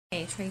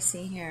Hey,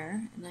 Tracy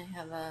here, and I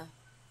have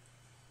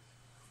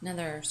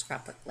another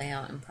scrapbook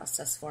layout and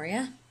process for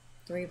you.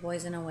 Three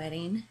Boys in a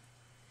Wedding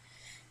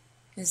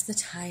is the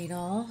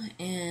title,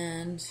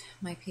 and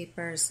my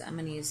papers, I'm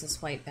going to use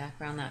this white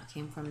background that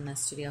came from the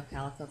Studio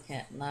Calico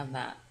kit. Love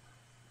that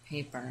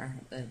paper.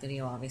 The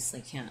video obviously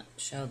can't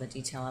show the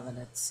detail of it.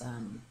 It's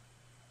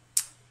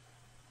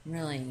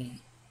really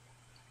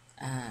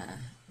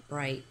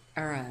bright,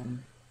 or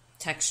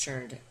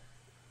textured.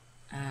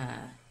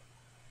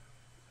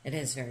 It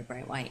is very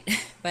bright white,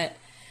 but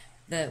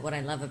what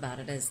I love about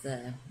it is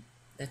the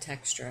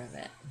texture of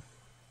it.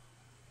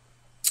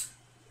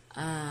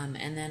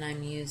 And then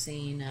I'm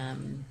using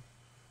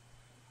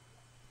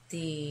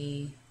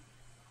the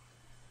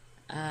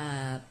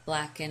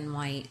black and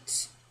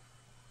white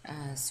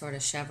sort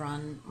of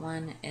chevron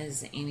one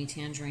is Amy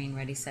Tangerine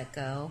Ready Set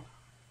Go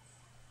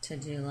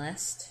to-do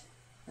list,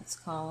 it's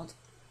called.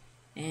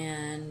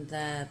 And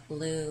the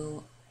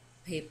blue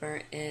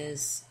paper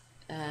is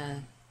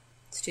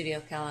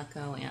Studio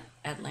Calico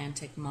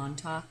Atlantic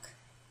Montauk,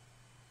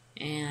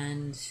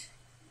 and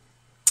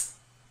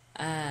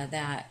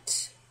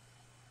that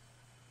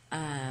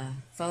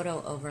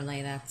photo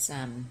overlay, that's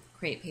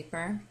crepe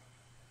paper,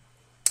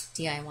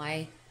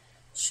 DIY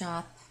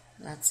shop.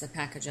 That's a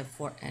package of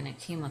and it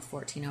came with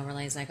 14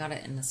 overlays. I got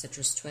it in the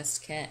Citrus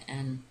Twist kit,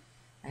 and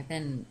I've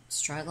been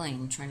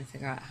struggling trying to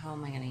figure out how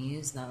am I going to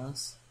use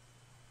those,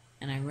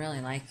 and I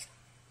really like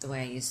the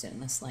way I used it in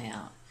this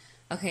layout.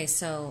 Okay,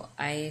 so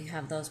I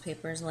have those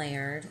papers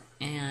layered,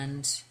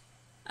 and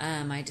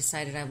I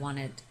decided I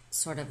wanted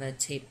sort of a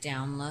taped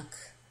down look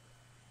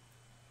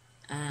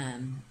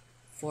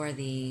for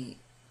the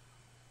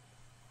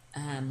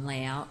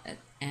layout,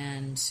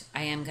 and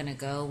I am going to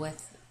go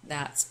with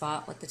that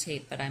spot with the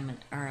tape, but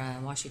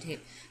washi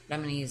tape, but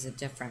I'm going to use a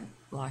different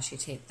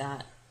washi tape.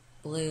 That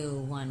blue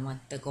one with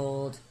the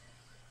gold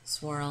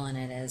swirl in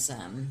it is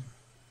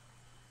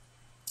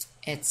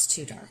it's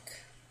too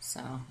dark.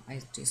 So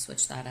I do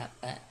switch that up,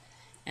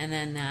 and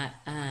then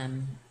that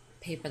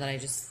paper that I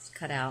just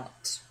cut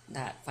out,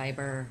 that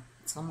fiber,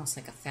 it's almost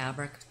like a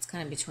fabric. It's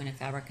kind of between a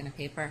fabric and a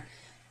paper.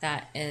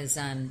 That is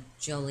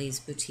Jolie's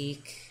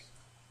Boutique,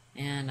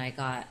 and I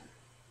got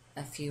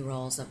a few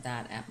rolls of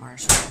that at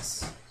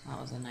Marshall's. That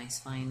was a nice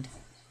find.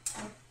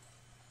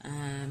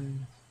 I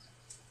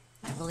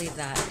believe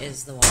that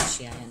is the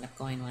washi I end up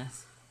going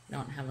with. I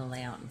don't have the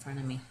layout in front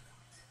of me.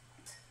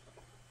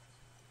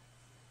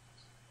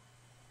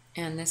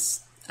 And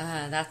this,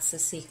 that's the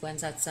sequins.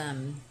 That's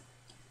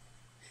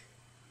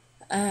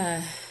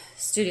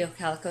Studio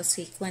Calico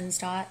sequins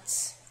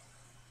dots.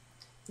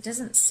 It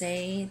doesn't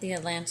say the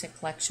Atlantic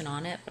collection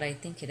on it, but I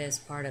think it is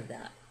part of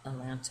that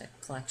Atlantic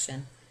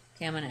collection.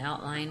 Okay, I'm going to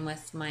outline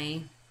with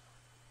my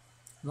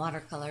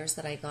watercolors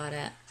that I got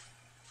at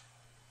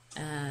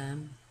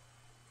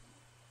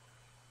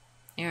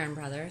Aaron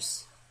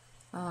Brothers.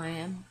 Oh, I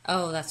am?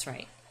 Oh, that's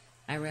right.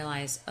 I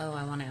realized, I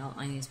want to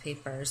outline these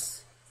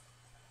papers.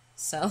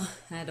 So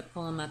I had to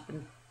pull them up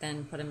and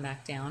then put them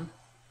back down.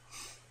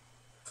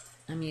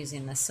 I'm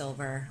using the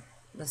silver,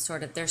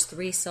 there's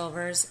 3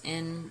 silvers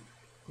in,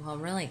 well,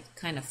 really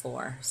kind of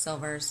 4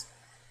 silvers.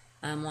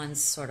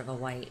 One's sort of a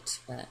white,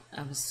 but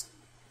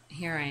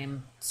here I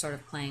am sort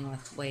of playing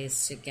with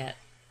ways to get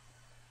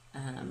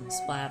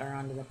splatter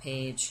onto the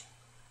page.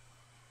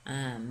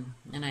 And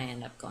I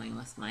end up going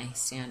with my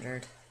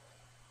standard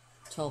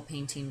tool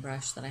painting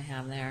brush that I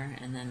have there,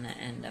 and then the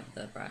end of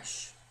the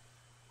brush.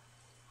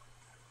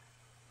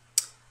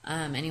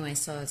 Anyway,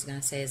 so what I was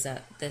going to say is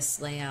that this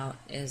layout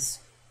is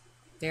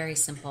very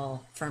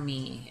simple for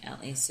me,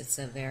 at least. It's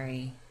a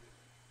very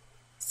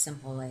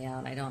simple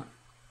layout. I don't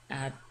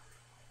add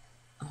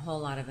a whole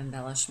lot of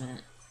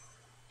embellishment,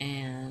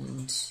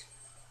 and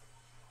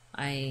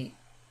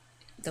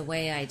the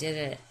way I did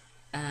it,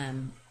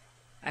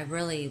 I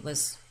really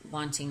was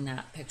wanting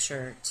that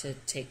picture to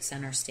take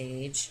center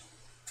stage.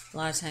 A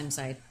lot of times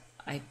I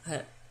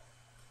put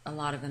a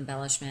lot of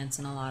embellishments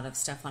and a lot of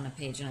stuff on a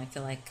page, and I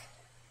feel like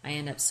I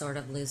end up sort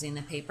of losing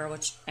the picture,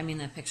 which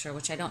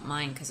I don't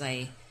mind, because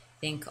I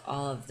think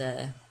all of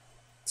the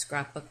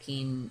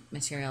scrapbooking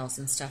materials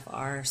and stuff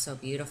are so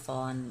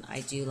beautiful, and I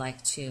do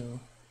like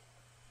to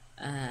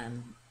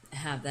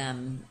have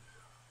them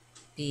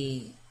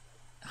be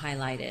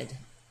highlighted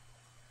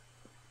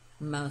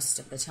most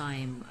of the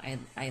time.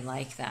 I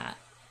like that.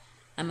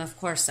 Of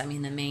course, the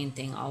main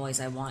thing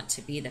always I want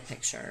to be the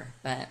picture,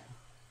 but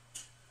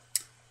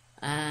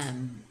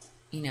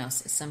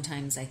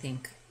sometimes I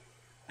think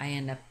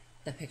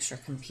the picture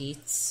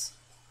competes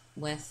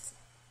with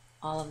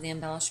all of the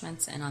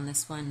embellishments, and on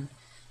this one,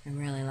 I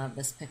really love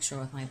this picture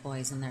with my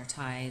boys in their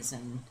ties,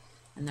 and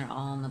they're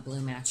all in the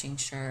blue matching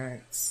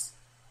shirts,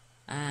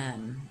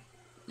 and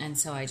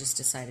so I just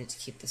decided to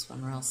keep this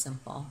one real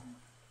simple.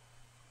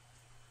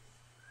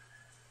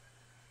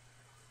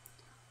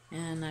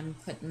 And I'm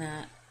putting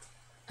that,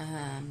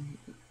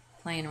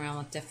 playing around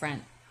with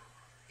different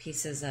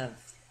pieces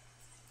of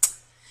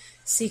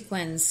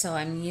sequins. So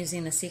I'm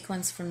using the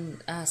sequins from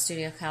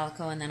Studio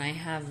Calico, and then I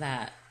have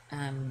that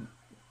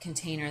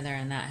container there,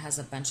 and that has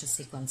a bunch of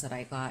sequins that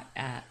I got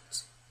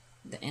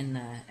in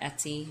the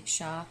Etsy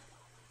shop.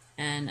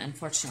 And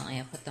unfortunately,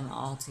 I put them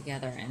all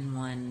together in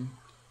one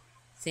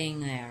thing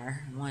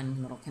there,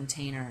 one little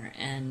container,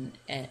 and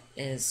it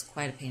is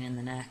quite a pain in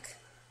the neck.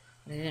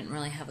 But I didn't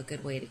really have a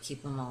good way to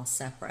keep them all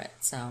separate,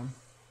 so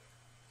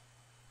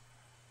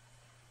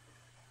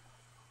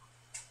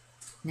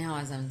now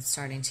as I'm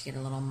starting to get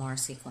a little more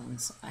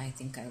sequins, I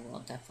think I will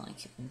definitely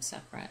keep them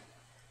separate.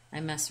 I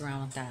mess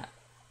around with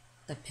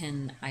the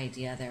pin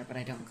idea there, but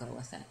I don't go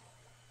with it.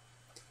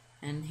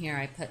 And here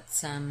I put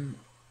some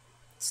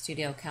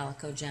Studio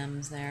Calico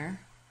gems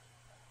there,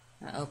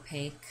 an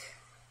opaque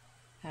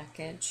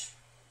package.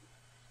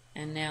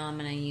 And now I'm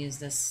going to use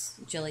this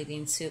Jelly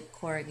Bean Soup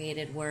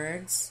corrugated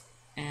words,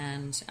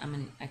 and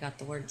I got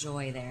the word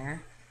joy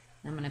there.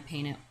 I'm going to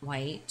paint it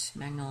white,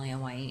 magnolia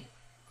white,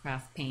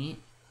 craft paint.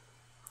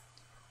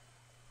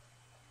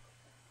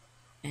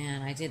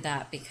 And I did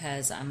that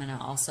because I'm going to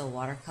also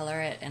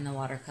watercolor it, and the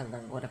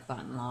watercolor would have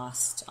gotten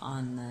lost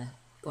on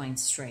going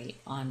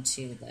straight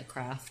onto the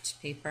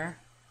craft paper.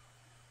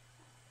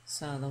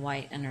 So the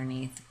white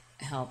underneath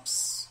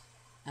helps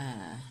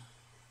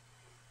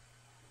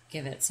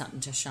give it something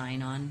to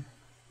shine on.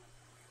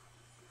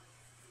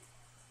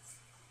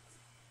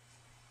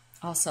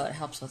 Also, it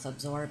helps with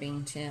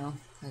absorbing too,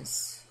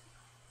 because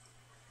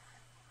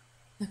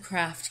the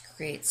craft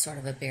creates sort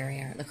of a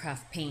barrier. The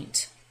craft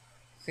paint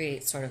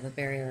creates sort of a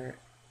barrier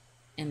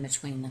in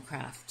between the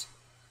craft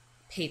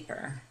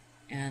paper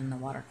and the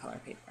watercolor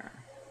paper.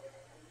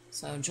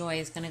 So Joy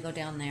is going to go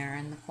down there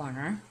in the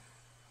corner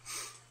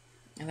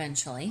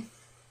eventually.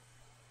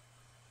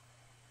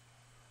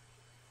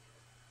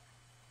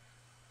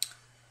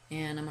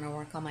 And I'm going to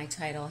work on my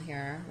title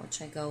here,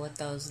 which I go with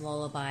those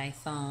Lullaby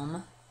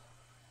foam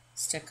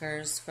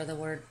stickers for the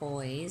word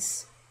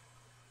boys.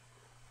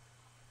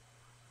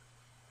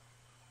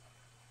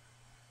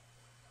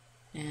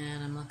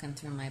 And I'm looking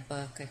through my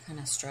book. I kind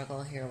of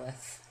struggle here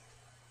with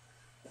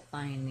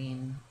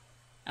finding.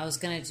 I was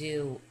going to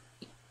do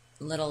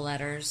little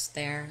letters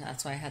there.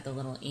 That's why I had the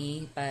little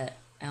E, but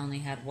I only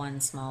had one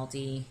small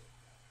D,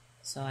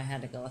 so I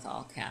had to go with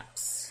all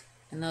caps.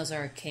 And those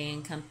are K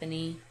 &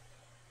 Company.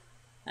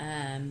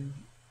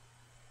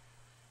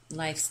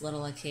 Life's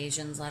Little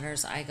Occasions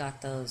letters. I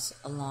got those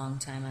a long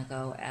time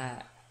ago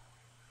at,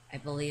 I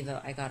believe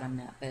I got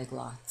them at Big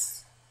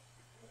Lots.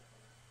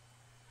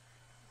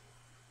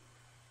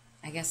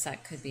 I guess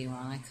that could be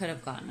wrong. I could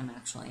have gotten them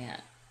actually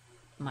at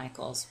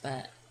Michael's,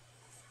 but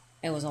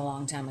it was a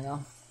long time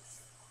ago.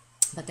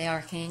 But they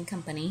are K &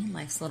 Company,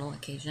 Life's Little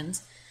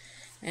Occasions.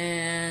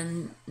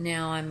 And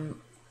now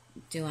I'm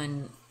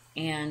doing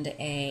and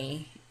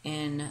A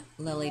in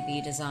Lily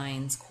B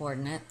Designs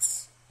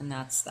coordinates, and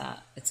that's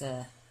that. It's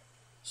a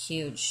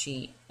huge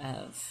sheet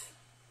of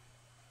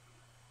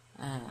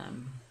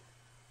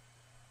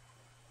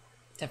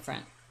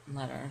different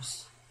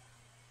letters,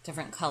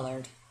 different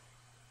colored.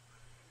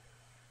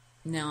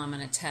 Now I'm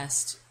going to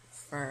test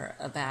for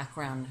a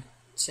background,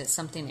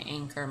 something to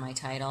anchor my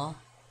title.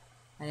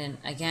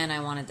 I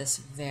wanted this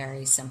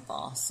very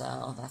simple,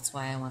 so that's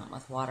why I went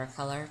with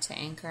watercolor to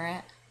anchor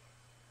it.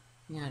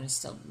 You know,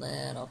 just a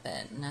little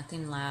bit,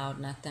 nothing loud,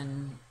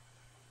 nothing,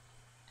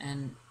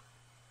 and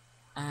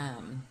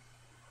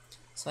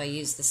so I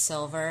used the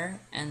silver,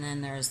 and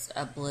then there's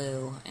a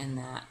blue in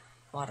that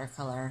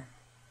watercolor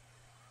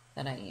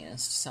that I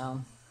used,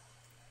 so,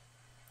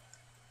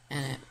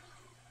 and it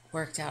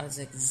worked out as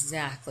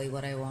exactly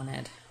what I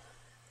wanted.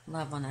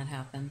 Love when that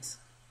happens.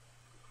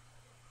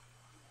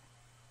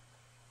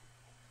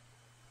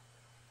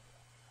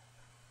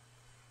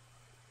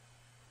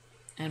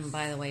 And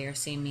by the way, you're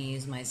seeing me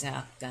use my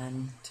Zap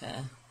gun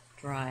to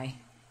dry.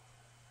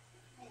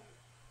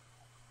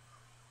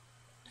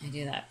 I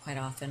do that quite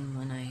often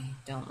when I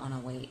don't want to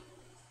wait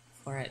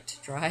for it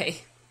to dry,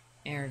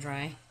 air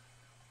dry.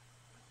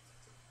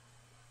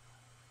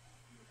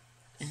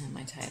 And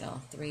my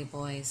title, 3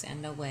 Boys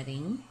and a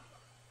Wedding.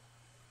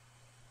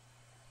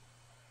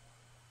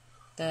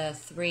 The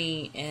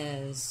 3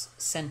 is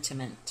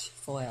sentiment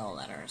foil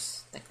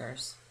letters,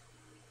 stickers.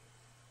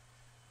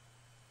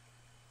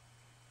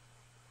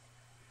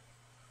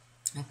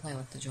 I play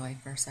with the joy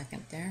for a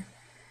second there.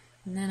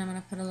 And then I'm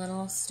going to put a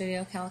little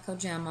Studio Calico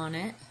gem on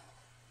it.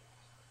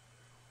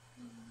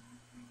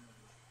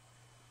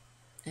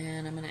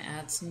 And I'm going to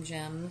add some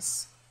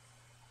gems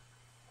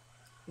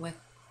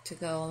to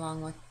go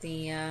along with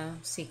the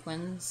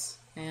sequins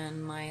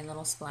and my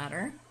little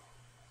splatter.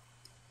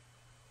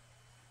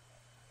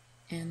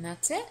 And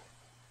that's it.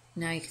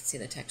 Now you can see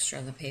the texture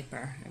of the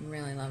paper. I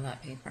really love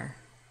that paper.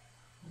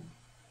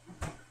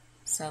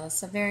 So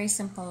it's a very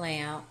simple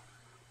layout.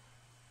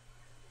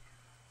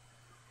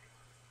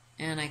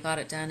 And I got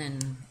it done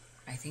in,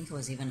 I think it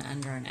was even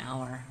under an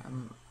hour.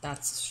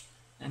 That's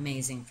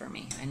amazing for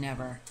me. I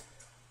never,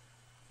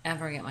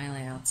 ever get my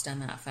layouts done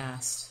that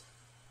fast.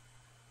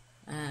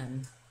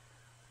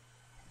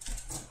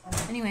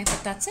 Anyway,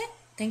 but that's it.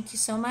 Thank you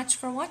so much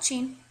for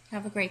watching.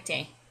 Have a great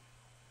day.